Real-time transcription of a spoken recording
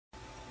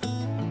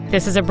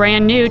This is a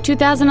brand new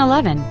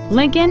 2011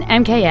 Lincoln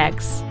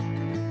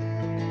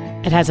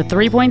Mkx. It has a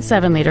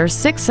 3.7-liter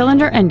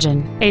six-cylinder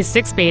engine, a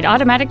 6-speed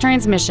automatic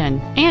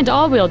transmission, and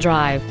all-wheel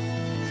drive.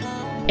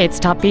 Its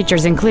top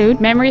features include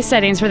memory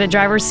settings for the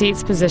driver's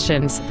seat's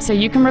positions, so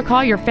you can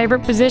recall your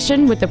favorite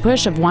position with the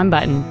push of one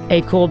button,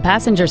 a cooled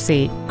passenger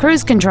seat,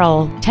 cruise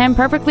control, 10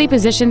 perfectly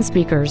positioned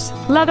speakers,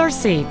 leather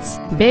seats,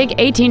 big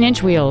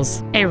 18-inch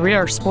wheels, a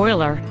rear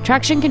spoiler,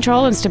 traction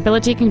control and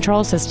stability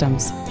control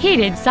systems,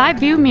 heated side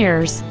view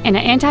mirrors, and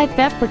an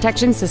anti-theft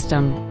protection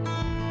system.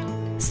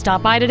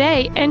 Stop by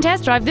today and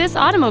test drive this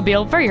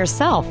automobile for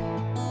yourself.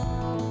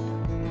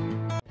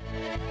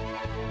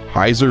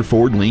 Heiser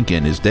Ford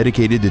Lincoln is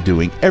dedicated to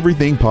doing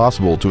everything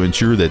possible to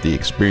ensure that the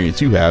experience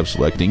you have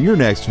selecting your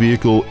next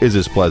vehicle is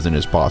as pleasant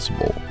as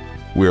possible.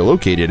 We are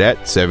located at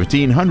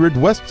 1700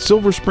 West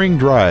Silver Spring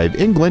Drive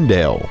in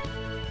Glendale.